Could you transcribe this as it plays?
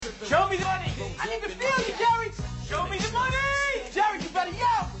Show me the money. I need to feel you, Jerry. Show me the money. Jerry, you better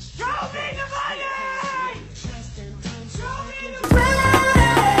yell. Show me the money. Show me the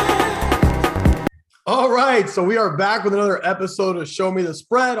money. All right, so we are back with another episode of Show Me the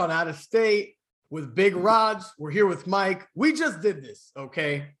Spread on Out of State with Big Rods. We're here with Mike. We just did this,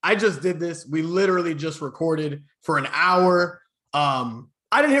 okay? I just did this. We literally just recorded for an hour. I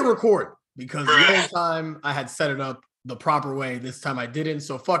didn't hit record because the other time I had set it up the proper way. This time I didn't,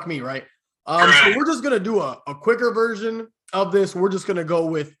 so fuck me, right? So we're just going to do a quicker version of this. We're just going to go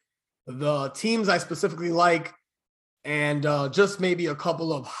with the teams I specifically like and just maybe a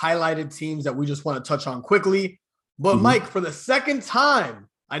couple of highlighted teams that we just want to touch on quickly. But Mike, for the second time,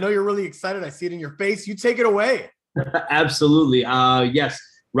 I know you're really excited. I see it in your face. You take it away. Absolutely. Yes,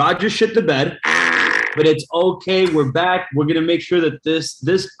 Roger shit the bed, but it's okay. We're back. We're going to make sure that this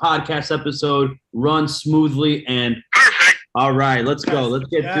podcast episode runs smoothly and all right, let's go. Let's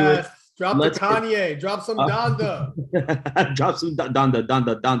get to it. Drop the Kanye. Drop some Donda. Drop some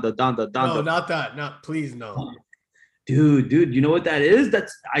Donda. No, not that. Not please, no. Dude, you know what that is?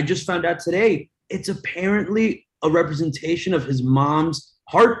 I just found out today. It's apparently a representation of his mom's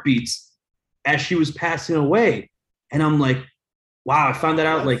heartbeats as she was passing away. And I'm like, wow, I found that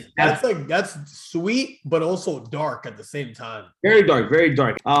out. That's sweet, but also dark at the same time. Very dark, very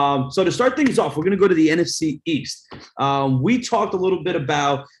dark. So to start things off, we're going to go to the NFC East. We talked a little bit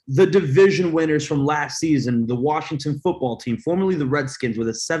about the division winners from last season, the Washington football team, formerly the Redskins, with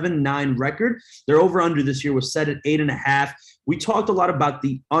a 7-9 record. Their over-under this year was set at 8.5. We talked a lot about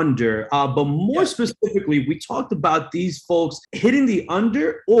the under, but more specifically, we talked about these folks hitting the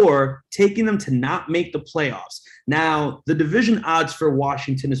under or taking them to not make the playoffs. Now, the division odds for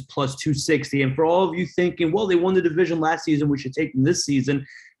Washington is plus 260. And for all of you thinking, well, they won the division last season, we should take them this season.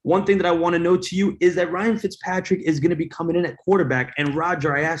 One thing that I want to know to you is that Ryan Fitzpatrick is going to be coming in at quarterback. And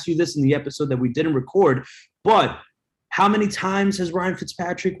Roger, I asked you this in the episode that we didn't record, but how many times has Ryan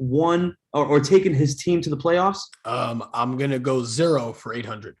Fitzpatrick won or taken his team to the playoffs? I'm going to go 0 for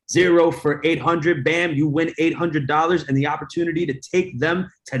 800. 0 for 800. Bam, you win $800 and the opportunity to take them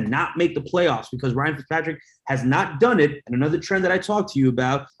to not make the playoffs because Ryan Fitzpatrick has not done it. And another trend that I talked to you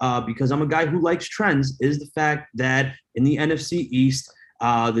about, because I'm a guy who likes trends, is the fact that in the NFC East,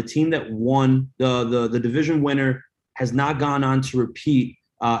 the team that won the division winner has not gone on to repeat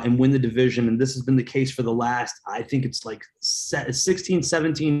and win the division. And this has been the case for the last, I think it's like 16,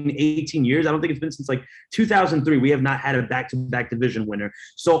 17, 18 years. I don't think it's been since like 2003. We have not had a back-to-back division winner.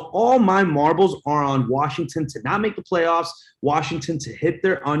 So all my marbles are on Washington to not make the playoffs, Washington to hit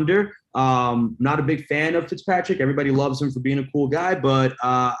their under. Not a big fan of Fitzpatrick. Everybody loves him for being a cool guy, but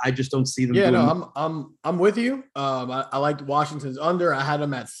I just don't see them. Yeah, no, I'm with you. I liked Washington's under. I had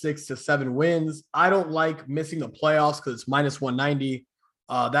them at 6 to 7 wins. I don't like missing the playoffs because it's minus 190.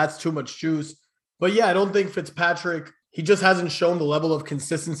 That's too much juice. But yeah, I don't think Fitzpatrick, he just hasn't shown the level of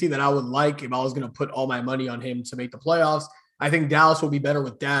consistency that I would like if I was going to put all my money on him to make the playoffs. I think Dallas will be better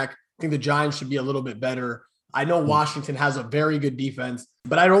with Dak. I think the Giants should be a little bit better. I know Washington has a very good defense,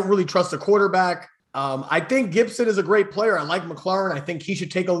 but I don't really trust the quarterback. I think Gibson is a great player. I like McLaurin. I think he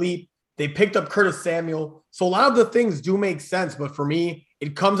should take a leap. They picked up Curtis Samuel. So a lot of the things do make sense, but for me,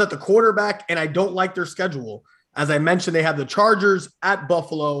 it comes at the quarterback, and I don't like their schedule. As I mentioned, they have the Chargers at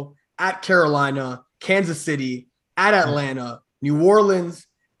Buffalo, at Carolina, Kansas City, at Atlanta, New Orleans,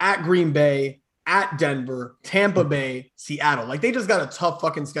 at Green Bay, at Denver, Tampa Bay, Seattle. Like, they just got a tough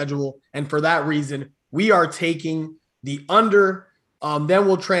fucking schedule. And for that reason, we are taking the under. Then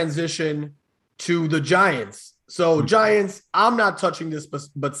we'll transition to the Giants. So Giants, I'm not touching this,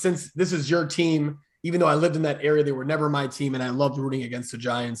 but since this is your team, even though I lived in that area, they were never my team, and I loved rooting against the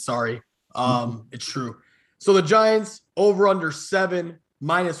Giants. Sorry. It's true. So the Giants, over under 7,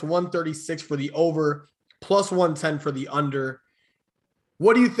 minus 136 for the over, plus 110 for the under.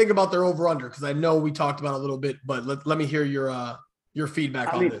 What do you think about their over under? Because I know we talked about it a little bit, but let me hear your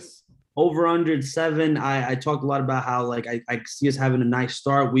feedback on this. Over under 7. I talked a lot about how I see us having a nice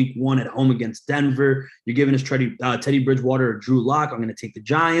start week 1 at home against Denver. You're giving us Teddy Bridgewater or Drew Lock. I'm going to take the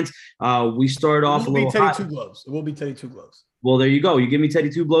Giants. We start off a little hot. It will be Teddy Two Gloves. Well, there you go. You give me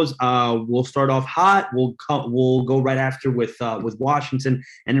Teddy Two Blows. We'll start off hot. We'll go right after with Washington.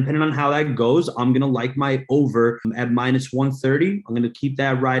 And depending on how that goes, I'm going to like my over at minus 130. I'm going to keep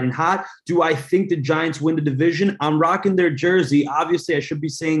that riding hot. Do I think the Giants win the division? I'm rocking their jersey. Obviously, I should be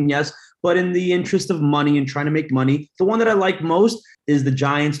saying yes, But in the interest of money and trying to make money, the one that I like most is the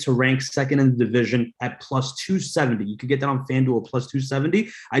Giants to rank second in the division at plus 270. You could get that on FanDuel plus 270.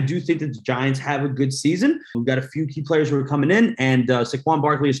 I do think that the Giants have a good season. We've got a few key players who are coming in, and Saquon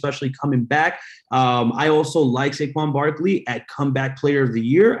Barkley especially coming back. I also like Saquon Barkley at comeback player of the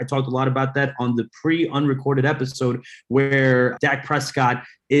year. I talked a lot about that on the pre-unrecorded episode where Dak Prescott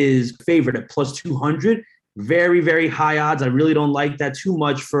is favored at plus 200. Very, very high odds. I really don't like that too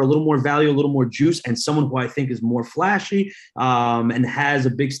much. For a little more value, a little more juice, and someone who I think is more flashy and has a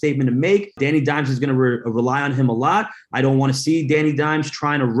big statement to make. Danny Dimes is going to rely on him a lot. I don't want to see Danny Dimes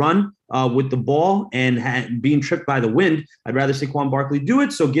trying to run with the ball and being tripped by the wind. I'd rather Saquon Barkley do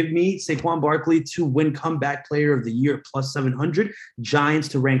it. So give me Saquon Barkley to win comeback player of the year plus 700. Giants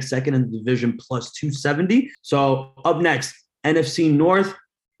to rank second in the division plus 270. So up next, NFC North.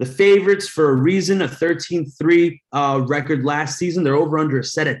 The favorites for a reason, a 13-3 record last season. They're over under a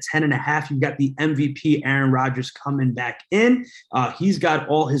set at 10.5. You've got the MVP, Aaron Rodgers, coming back in. He's got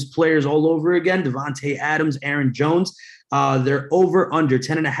all his players all over again. Devontae Adams, Aaron Jones. They're over under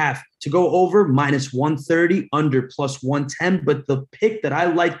 10.5. To go over, minus 130, under plus 110. But the pick that I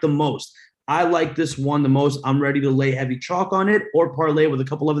like the most, I like this one the most. I'm ready to lay heavy chalk on it or parlay with a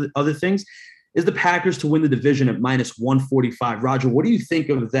couple of other things. Is the Packers to win the division at minus 145. Roger, what do you think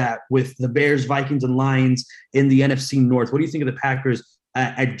of that with the Bears, Vikings, and Lions in the NFC North? What do you think of the Packers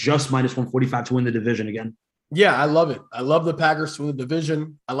at just minus 145 to win the division again? Yeah, I love it. I love the Packers to win the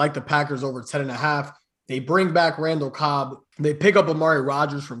division. I like the Packers over 10.5. They bring back Randall Cobb. They pick up Amari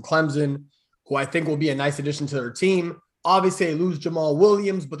Rodgers from Clemson, who I think will be a nice addition to their team. Obviously, they lose Jamal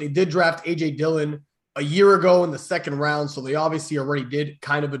Williams, but they did draft A.J. Dillon a year ago in the second round, so they obviously already did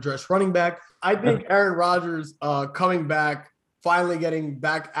kind of address running back. I think Aaron Rodgers coming back, finally getting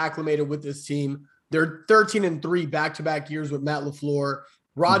back acclimated with this team. They're 13-3 back-to-back years with Matt LaFleur.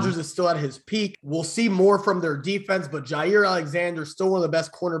 Rodgers is still at his peak. We'll see more from their defense, but Jair Alexander, still one of the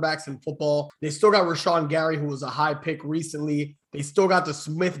best cornerbacks in football. They still got Rashawn Gary, who was a high pick recently. They still got the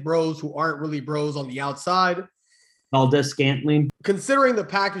Smith bros, who aren't really bros on the outside. Valdes-Scantling. Considering the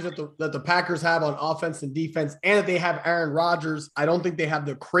package that the Packers have on offense and defense, and that they have Aaron Rodgers, I don't think they have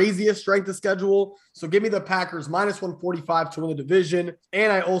the craziest strength of schedule. So give me the Packers minus 145 to win the division.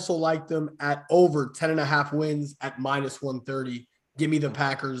 And I also like them at over 10.5 wins at minus 130. Give me the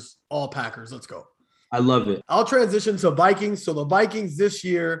Packers, all Packers. Let's go. I love it. I'll transition to Vikings. So the Vikings this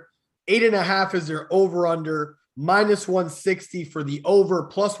year, 8.5 is their over-under, minus 160 for the over,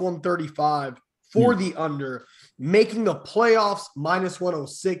 plus 135 for the under. Making the playoffs, minus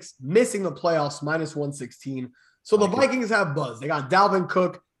 106. Missing the playoffs, minus 116. So the Vikings have buzz. They got Dalvin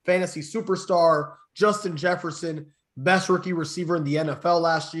Cook, fantasy superstar. Justin Jefferson, best rookie receiver in the NFL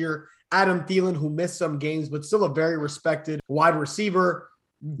last year. Adam Thielen, who missed some games, but still a very respected wide receiver.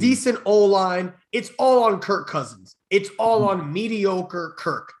 Decent O-line. It's all on Kirk Cousins. It's all on mediocre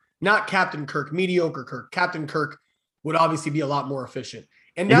Kirk. Not Captain Kirk, mediocre Kirk. Captain Kirk would obviously be a lot more efficient.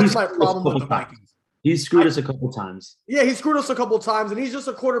 And that's my problem with the Vikings. He's screwed us a couple times. Yeah, he screwed us a couple times, and he's just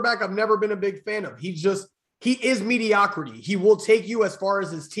a quarterback I've never been a big fan of. He is mediocrity. He will take you as far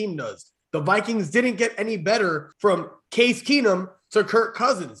as his team does. The Vikings didn't get any better from Case Keenum to Kirk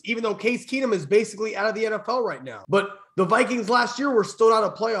Cousins, even though Case Keenum is basically out of the NFL right now. But the Vikings last year were still not a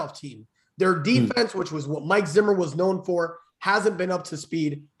playoff team. Their defense, which was what Mike Zimmer was known for, hasn't been up to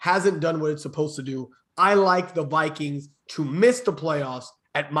speed, hasn't done what it's supposed to do. I like the Vikings to miss the playoffs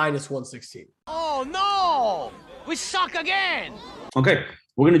at minus 116. Oh, no! We suck again! Okay,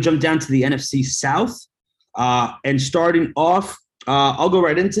 we're going to jump down to the NFC South. And starting off, I'll go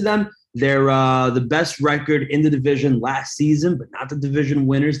right into them. They're the best record in the division last season, but not the division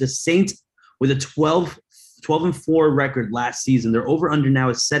winners. The Saints with a 12-4 record last season. Their over-under now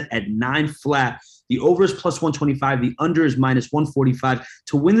is set at 9 flat. The over is plus 125. The under is minus 145.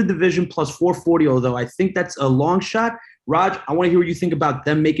 To win the division, plus 440, although I think that's a long shot. Raj, I want to hear what you think about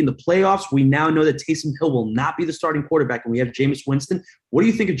them making the playoffs. We now know that Taysom Hill will not be the starting quarterback, and we have Jameis Winston. What do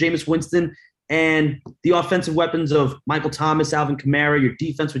you think of Jameis Winston and the offensive weapons of Michael Thomas, Alvin Kamara, your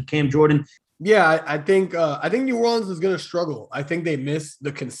defense with Cam Jordan? Yeah, I think New Orleans is going to struggle. I think they miss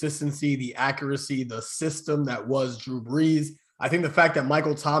the consistency, the accuracy, the system that was Drew Brees. I think the fact that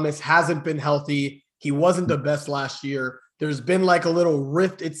Michael Thomas hasn't been healthy, he wasn't the best last year. There's been like a little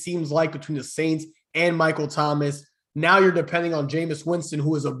rift, it seems like, between the Saints and Michael Thomas. Now you're depending on Jameis Winston,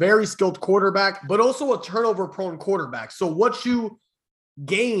 who is a very skilled quarterback, but also a turnover-prone quarterback. So what you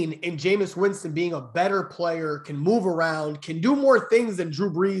gain in Jameis Winston being a better player, can move around, can do more things than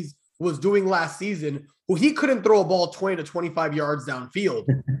Drew Brees was doing last season, who he couldn't throw a ball 20 to 25 yards downfield.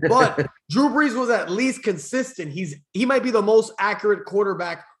 But Drew Brees was at least consistent. He might be the most accurate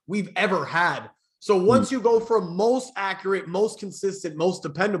quarterback we've ever had. So once you go from most accurate, most consistent, most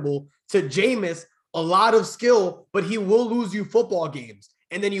dependable to Jameis, a lot of skill, but he will lose you football games.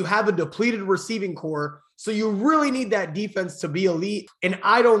 And then you have a depleted receiving core. So you really need that defense to be elite. And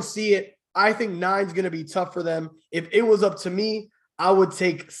I don't see it. I think 9's going to be tough for them. If it was up to me, I would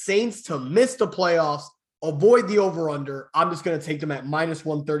take Saints to miss the playoffs, avoid the over-under. I'm just going to take them at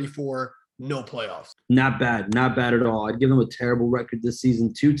 -134, no playoffs. Not bad. Not bad at all. I'd give them a terrible record this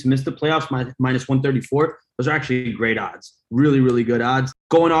season, too. To miss the playoffs, -134, those are actually great odds. Really, really good odds.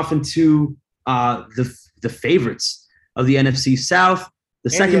 Going off into the favorites of the NFC South, the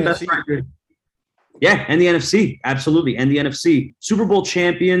second best record. Yeah, and the NFC. Absolutely. And the NFC. Super Bowl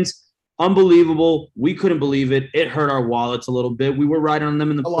champions. Unbelievable. We couldn't believe it. It hurt our wallets a little bit. We were right on them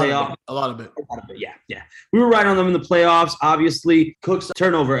in the playoffs. A lot of it. Yeah. We were right on them in the playoffs. Obviously, Cook's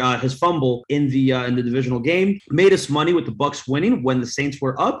turnover, his fumble in the divisional game made us money with the Bucs winning when the Saints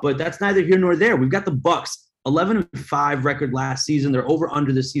were up, but that's neither here nor there. We've got the Bucs, 11-5 record last season. Their over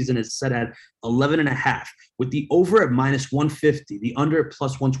under this season is set at 11.5, with the over at -150, the under at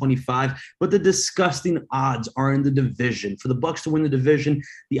 +125. But the disgusting odds are in the division. For the Bucs to win the division,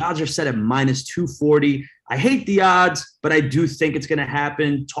 the odds are set at -240. I hate the odds, but I do think it's going to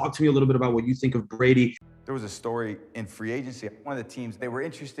happen. Talk to me a little bit about what you think of Brady. There was a story in free agency. One of the teams, they were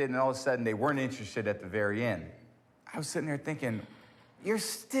interested, and all of a sudden they weren't interested at the very end. I was sitting there thinking, you're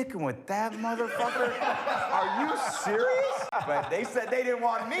sticking with that motherfucker? Are you serious? But they said they didn't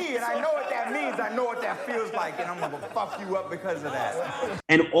want me, and I know what that means. I know what that feels like, and I'm going to fuck you up because of that.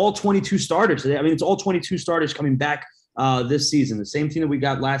 And all 22 starters. I mean, it's all 22 starters coming back this season. The same team that we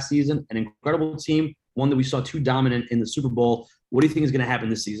got last season, an incredible team, one that we saw too dominant in the Super Bowl. What do you think is going to happen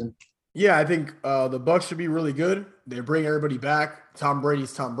this season? Yeah, I think the Bucs should be really good. They bring everybody back. Tom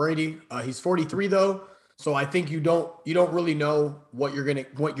Brady's Tom Brady. He's 43 though. So I think you don't really know what you're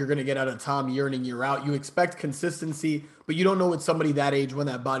gonna get out of Tom year in and year out. You expect consistency, but you don't know with somebody that age when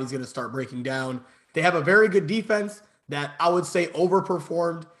that body's gonna start breaking down. They have a very good defense that I would say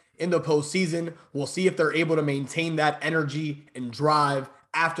overperformed in the postseason. We'll see if they're able to maintain that energy and drive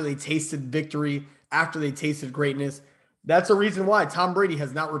after they tasted victory, after they tasted greatness. That's a reason why Tom Brady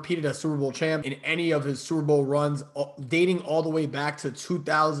has not repeated as Super Bowl champ in any of his Super Bowl runs, dating all the way back to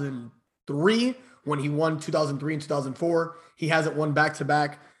 2003. When he won 2003 and 2004, he hasn't won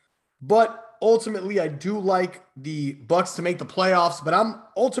back-to-back. But ultimately, I do like the Bucs to make the playoffs, but I'm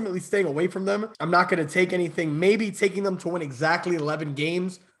ultimately staying away from them. I'm not going to take anything, maybe taking them to win exactly 11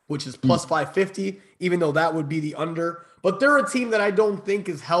 games, which is plus 550, even though that would be the under. But they're a team that I don't think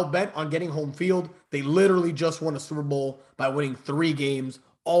is hell-bent on getting home field. They literally just won a Super Bowl by winning 3 games,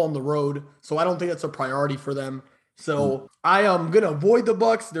 all on the road. So I don't think that's a priority for them. So I am going to avoid the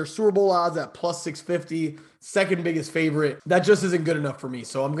Bucs. Their Super Bowl odds at plus 650, second biggest favorite. That just isn't good enough for me.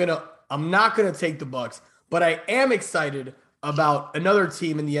 So I'm not going to take the Bucs, but I am excited about another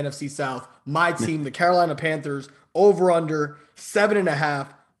team in the NFC South. My team, the Carolina Panthers, over under 7.5,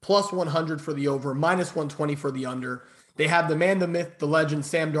 plus 100 for the over, -120 for the under. They have the man, the myth, the legend,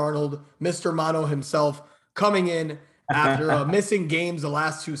 Sam Darnold, Mr. Mono himself, coming in after missing games the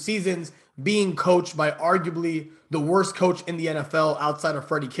last 2 seasons, being coached by arguably the worst coach in the NFL outside of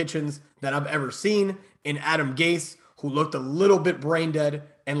Freddie Kitchens that I've ever seen, in Adam Gase, who looked a little bit brain dead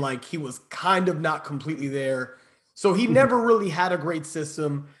and like he was kind of not completely there. So he never really had a great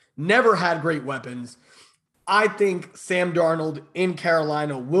system, never had great weapons. I think Sam Darnold in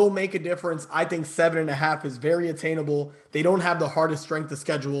Carolina will make a difference. I think 7.5 is very attainable. They don't have the hardest strength of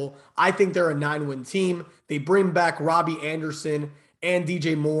schedule. I think they're a 9-win team. They bring back Robbie Anderson and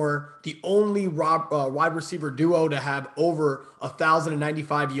DJ Moore, the only wide receiver duo to have over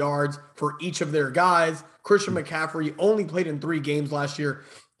 1,095 yards for each of their guys. Christian McCaffrey only played in 3 games last year.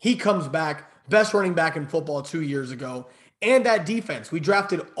 He comes back, best running back in football 2 years ago. And that defense, we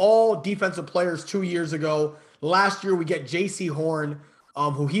drafted all defensive players 2 years ago. Last year, we get J.C. Horn,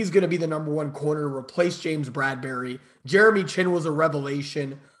 who he's going to be the number 1 corner, replace James Bradbury. Jeremy Chin was a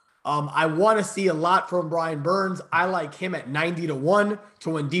revelation. I want to see a lot from Brian Burns. I like him at 90-1 to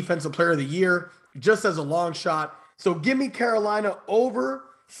win Defensive Player of the Year, just as a long shot. So give me Carolina over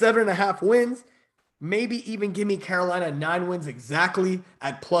 7.5 wins. Maybe even give me Carolina 9 wins exactly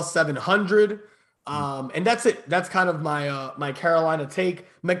at plus 700. And that's it. That's kind of my Carolina take.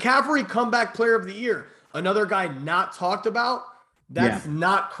 McCaffrey, comeback player of the year. Another guy not talked about. That's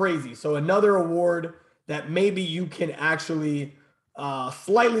not crazy. So another award that maybe you can actually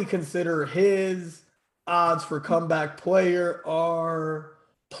slightly consider. His odds for comeback player are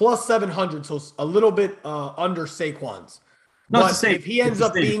plus 700. So a little bit under Saquon's. But if he ends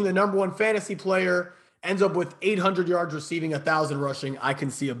up being the number 1 fantasy player ends up with 800 yards receiving, 1,000 rushing, I can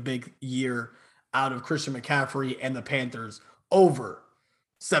see a big year out of Christian McCaffrey and the Panthers over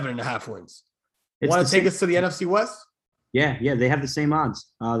 7.5 wins. Want to take us to the NFC West? Yeah, they have the same odds.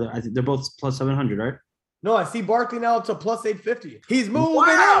 I think they're both plus 700, right? No, I see Barkley now up to plus 850. He's moving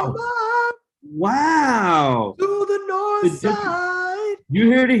Wow. on Wow. to the north side. You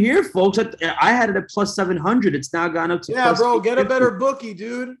hear it here, folks. I had it at plus 700. It's now gone up to Yeah, plus bro, get a 850. better bookie,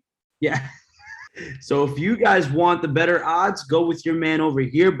 dude. Yeah. So if you guys want the better odds, go with your man over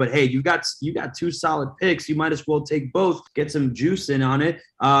here. But hey, you got two solid picks. You might as well take both. Get some juice in on it.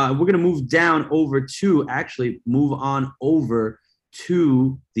 We're gonna move on over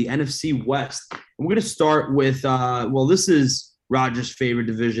to the NFC West. And we're gonna start with this is Roger's favorite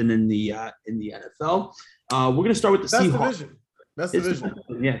division in the NFL. We're gonna start with the Seahawks. Best division.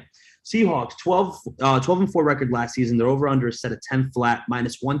 Yeah. Seahawks, 12-4 record last season. They're over under a set of 10 flat,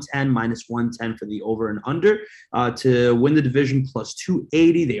 -110, -110 for the over and under to win the division, plus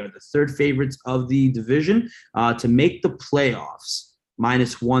 280. They are the third favorites of the division to make the playoffs,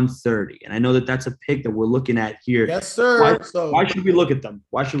 -130. And I know that that's a pick that we're looking at here. Yes, sir. Why should we look at them?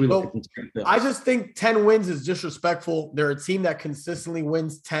 I just think 10 wins is disrespectful. They're a team that consistently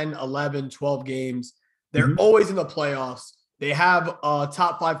wins 10, 11, 12 games. They're always in the playoffs. They have a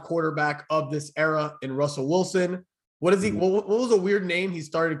top 5 quarterback of this era in Russell Wilson. What is he? What was a weird name he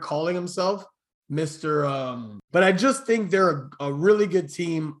started calling himself? Mr. But I just think they're a really good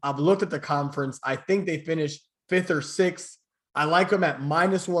team. I've looked at the conference. I think they finished 5th or 6th. I like them at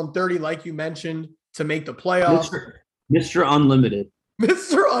 -130, like you mentioned, to make the playoffs. Mr. Unlimited.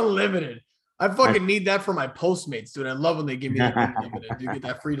 Mr. Unlimited. I fucking need that for my Postmates, dude. I love when they give me that unlimited. You get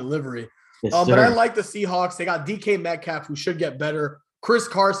that free delivery. Yes, But I like the Seahawks. They got DK Metcalf, who should get better. Chris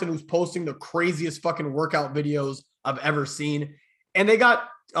Carson, who's posting the craziest fucking workout videos I've ever seen. And they got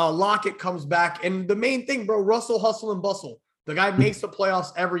Lockett comes back. And the main thing, bro, Russell hustle and bustle. The guy makes the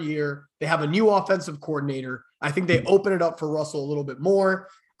playoffs every year. They have a new offensive coordinator. I think they open it up for Russell a little bit more.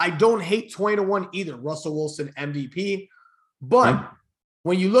 I don't hate 20-1 either. Russell Wilson, MVP. But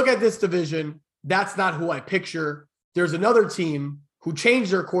when you look at this division, that's not who I picture. There's another team who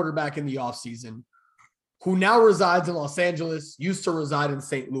changed their quarterback in the offseason, who now resides in Los Angeles, used to reside in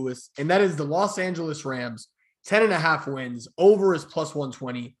St. Louis, and that is the Los Angeles Rams. 10.5 wins, over is plus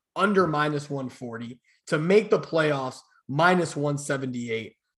 120, under -140, to make the playoffs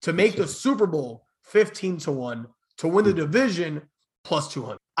 -178, to make the Super Bowl 15-1, to win the division plus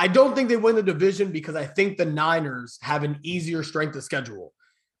 200. I don't think they win the division because I think the Niners have an easier strength of schedule.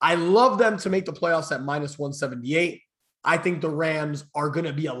 I love them to make the playoffs at -178. I think the Rams are going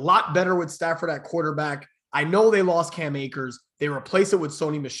to be a lot better with Stafford at quarterback. I know they lost Cam Akers. They replaced it with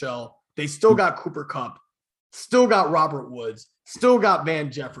Sony Michel. They still got Cooper Kupp, still got Robert Woods, still got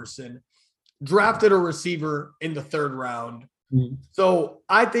Van Jefferson, drafted a receiver in the 3rd round. So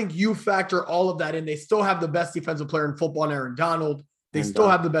I think you factor all of that in. They still have the best defensive player in football in Aaron Donald. They still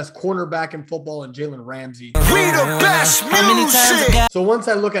have the best cornerback in football in Jalen Ramsey. We the best music. So once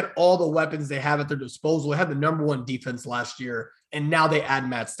I look at all the weapons they have at their disposal, they had the #1 defense last year, and now they add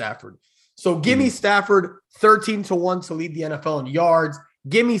Matt Stafford. So give me Stafford 13-1 to lead the NFL in yards.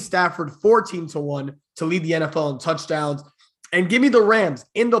 Give me Stafford 14-1 to lead the NFL in touchdowns. And give me the Rams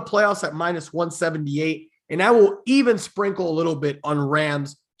in the playoffs at -178. And I will even sprinkle a little bit on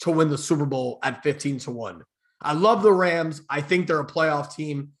Rams to win the Super Bowl at 15-1. I love the Rams. I think they're a playoff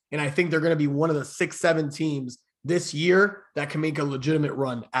team, and I think they're going to be one of the 6-7 teams this year that can make a legitimate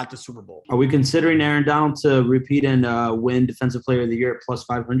run at the Super Bowl. Are we considering Aaron Donald to repeat and win Defensive Player of the Year at plus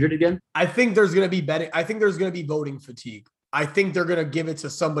 500 again? I think there's going to be betting. I think there's going to be voting fatigue. I think they're going to give it to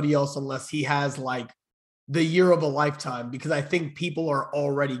somebody else unless he has like the year of a lifetime, because I think people are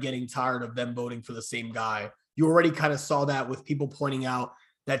already getting tired of them voting for the same guy. You already kind of saw that with people pointing out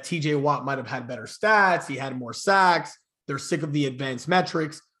that TJ Watt might have had better stats. He had more sacks. They're sick of the advanced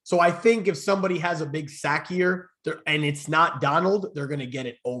metrics. So I think if somebody has a big sack year and it's not Donald, they're going to get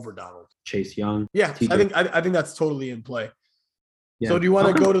it over Donald. Chase Young. Yeah, I think that's totally in play. Yeah. So do you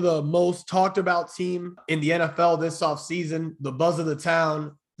want to go to the most talked about team in the NFL this offseason, the buzz of the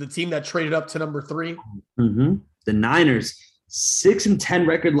town, the team that traded up to number 3? Mm-hmm. The Niners, 6-10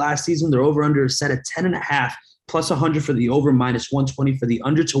 record last season. They're over under a set of 10.5. Plus 100 for the over, -120 for the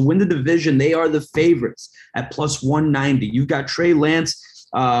under. To win the division, they are the favorites at plus 190. You've got Trey Lance,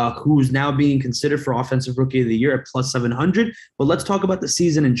 who's now being considered for Offensive Rookie of the Year at plus 700. But let's talk about the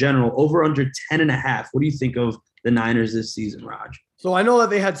season in general. Over under 10.5. What do you think of the Niners this season, Raj? So I know that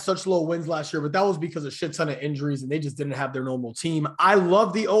they had such low wins last year, but that was because of a shit ton of injuries, and they just didn't have their normal team. I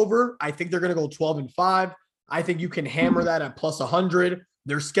love the over. I think they're going to go 12-5. I think you can hammer that at plus 100.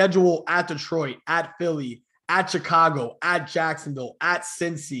 Their schedule at Detroit, at Philly, at Chicago, at Jacksonville, at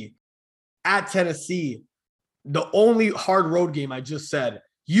Cincy, at Tennessee. The only hard road game I just said,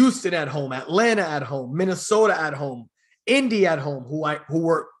 Houston at home, Atlanta at home, Minnesota at home, Indy at home,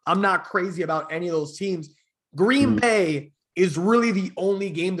 I'm not crazy about any of those teams. Green Bay is really the only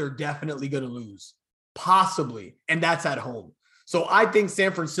game they're definitely going to lose, possibly, and that's at home. So I think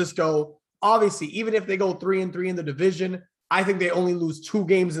San Francisco, obviously, even if they go 3-3 in the division, I think they only lose 2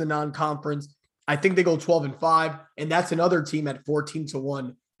 games in the non-conference. I think they go 12-5, and that's another team at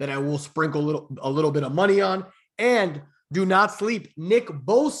 14-1 that I will sprinkle a little bit of money on. And do not sleep. Nick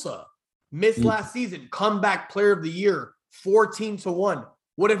Bosa missed last season, comeback player of the year, 14-1.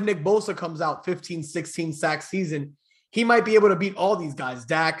 What if Nick Bosa comes out 15, 16 sack season? He might be able to beat all these guys,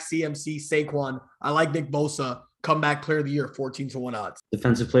 Dak, CMC, Saquon. I like Nick Bosa, comeback player of the year, 14-1 odds.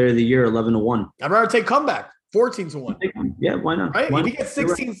 Defensive player of the year, 11-1. I'd rather take comeback, 14-1. Yeah, why not? Right? Why if he gets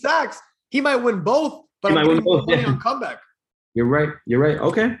 16 sacks, he might win both, but I'm getting more money on comeback. You're right.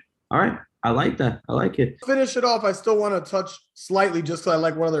 Okay. All right. I like that. I like it. Finish it off. I still want to touch slightly just because I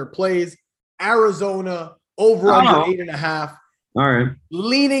like one of their plays. Arizona, over under 8.5. All right.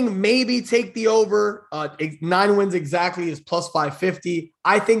 Leaning, maybe take the over. 9 wins exactly is plus 550.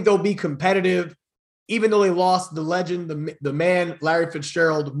 I think they'll be competitive. Even though they lost the legend, the man, Larry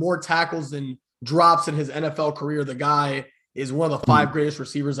Fitzgerald, more tackles than drops in his NFL career. The guy is one of the 5 greatest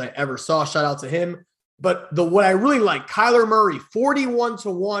receivers I ever saw. Shout out to him. But what I really like, Kyler Murray,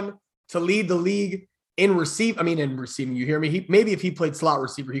 41-1 to lead the league in receiving. You hear me? Maybe if he played slot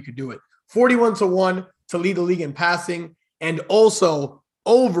receiver, he could do it. 41-1 to lead the league in passing, and also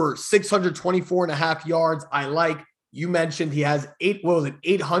over 624.5 yards. I like. You mentioned he has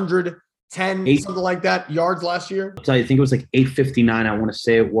 810, something like that, yards last year. I think it was like 859. I want to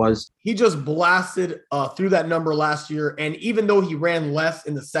say it was. He just blasted through that number last year, and even though he ran less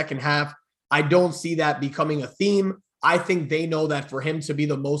in the second half, I don't see that becoming a theme. I think they know that for him to be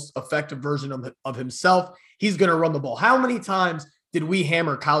the most effective version of himself, he's going to run the ball. How many times did we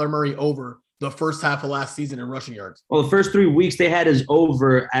hammer Kyler Murray over the first half of last season in rushing yards? Well, the first 3 weeks, they had his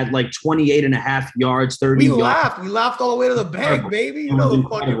over at like 28.5 yards, 30 yards. We laughed all the way to the bank, baby. You know the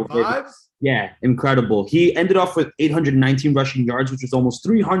fucking vibes. Yeah, incredible. He ended off with 819 rushing yards, which was almost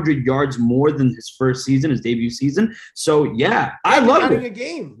 300 yards more than his first season, his debut season. So, yeah, I love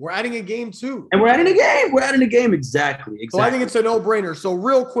it. We're adding a game, too. And we're adding a game. Exactly. So I think it's a no-brainer. So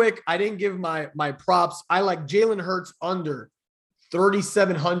real quick, I didn't give my props. I like Jalen Hurts under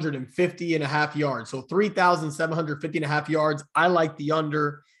 3,750.5 yards. So 3,750.5 yards. I like the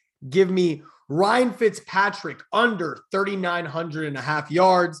under. Give me Ryan Fitzpatrick under 3,900.5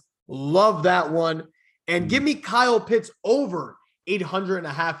 yards. Love that one. And give me Kyle Pitts over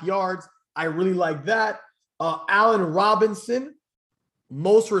 800.5 yards. I really like that. Allen Robinson,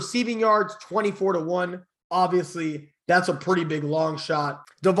 most receiving yards, 24-1. Obviously, that's a pretty big long shot.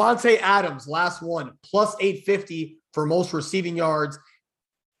 Devontae Adams, last one, plus 850 for most receiving yards.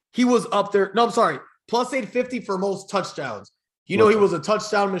 He was up there. No, I'm sorry. Plus 850 for most touchdowns. You know, he was a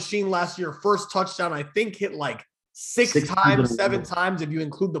touchdown machine last year. First touchdown, I think, hit like six times, 7 times if you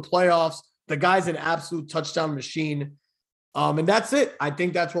include the playoffs. The guy's an absolute touchdown machine. And that's it. I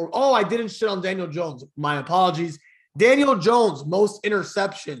think that's where. Oh, I didn't shit on Daniel Jones. My apologies. Daniel Jones, most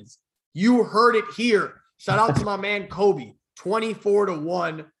interceptions. You heard it here. Shout out to my man Kobe.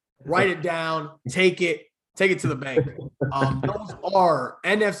 24-1. Write it down. Take it to the bank. Those are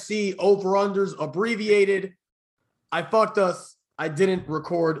NFC over-unders abbreviated. I fucked us. I didn't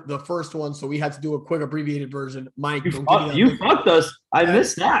record the first one, so we had to do a quick abbreviated version. Mike, you fucked us. I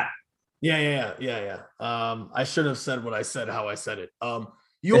missed that. Yeah. I should have said what I said, how I said it.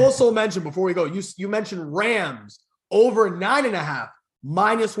 You also mentioned before we go, you mentioned Rams over 9.5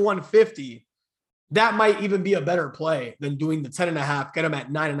 minus 150. That might even be a better play than doing the 10.5. Get them at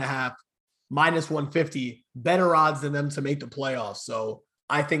 9.5 minus 150. Better odds than them to make the playoffs. So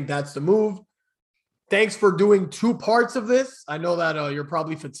I think that's the move. Thanks for doing 2 parts of this. I know that you're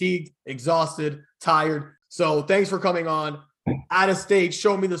probably fatigued, exhausted, tired. So thanks for coming on. Out of state,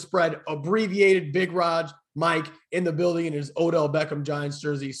 show me the spread. Abbreviated, Big Raj, Mike in the building in his Odell Beckham Giants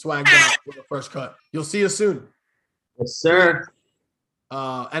jersey, swagged out with the first cut. You'll see you soon. Yes, sir.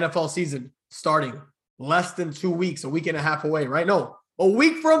 NFL season starting less than 2 weeks, a week and a half away, right? No, a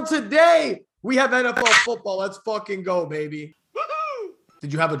week from today, we have NFL football. Let's fucking go, baby.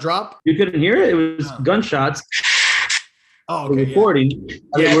 Did you have a drop? You couldn't hear it? It was gunshots. Oh, okay. Recording.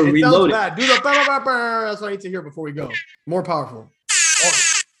 Yeah, we're reloading. Bad. Do the that's what I need to hear before we go. More powerful.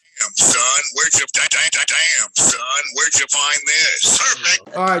 Damn, son, where'd you find this?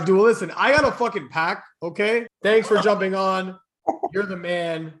 All right, dude. Listen, I got a fucking pack. Okay. Thanks for jumping on. You're the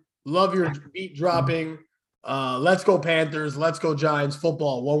man. Love your beat dropping. Let's go Panthers. Let's go Giants.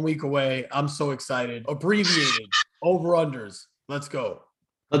 Football 1 week away. I'm so excited. Abbreviated. Over-unders. Let's go.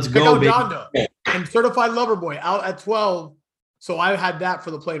 Let's Check go, out baby. Donda and Certified Lover Boy out at 12. So I had that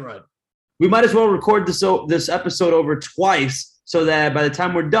for the plane ride. We might as well record this episode over twice so that by the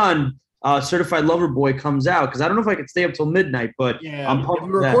time we're done, Certified Lover Boy comes out. Because I don't know if I can stay up till midnight, but Yeah. I'm If pumped we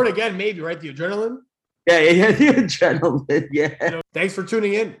for that. record again, maybe, right? The adrenaline. Yeah, the adrenaline. Yeah. Thanks for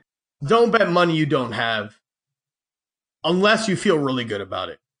tuning in. Don't bet money you don't have unless you feel really good about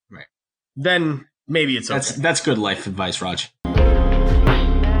it. Right. Then maybe it's okay. That's good life advice, Raj.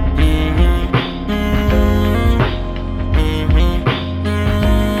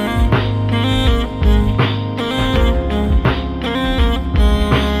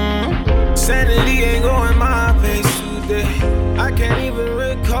 Sanity ain't going my pace today. I can't even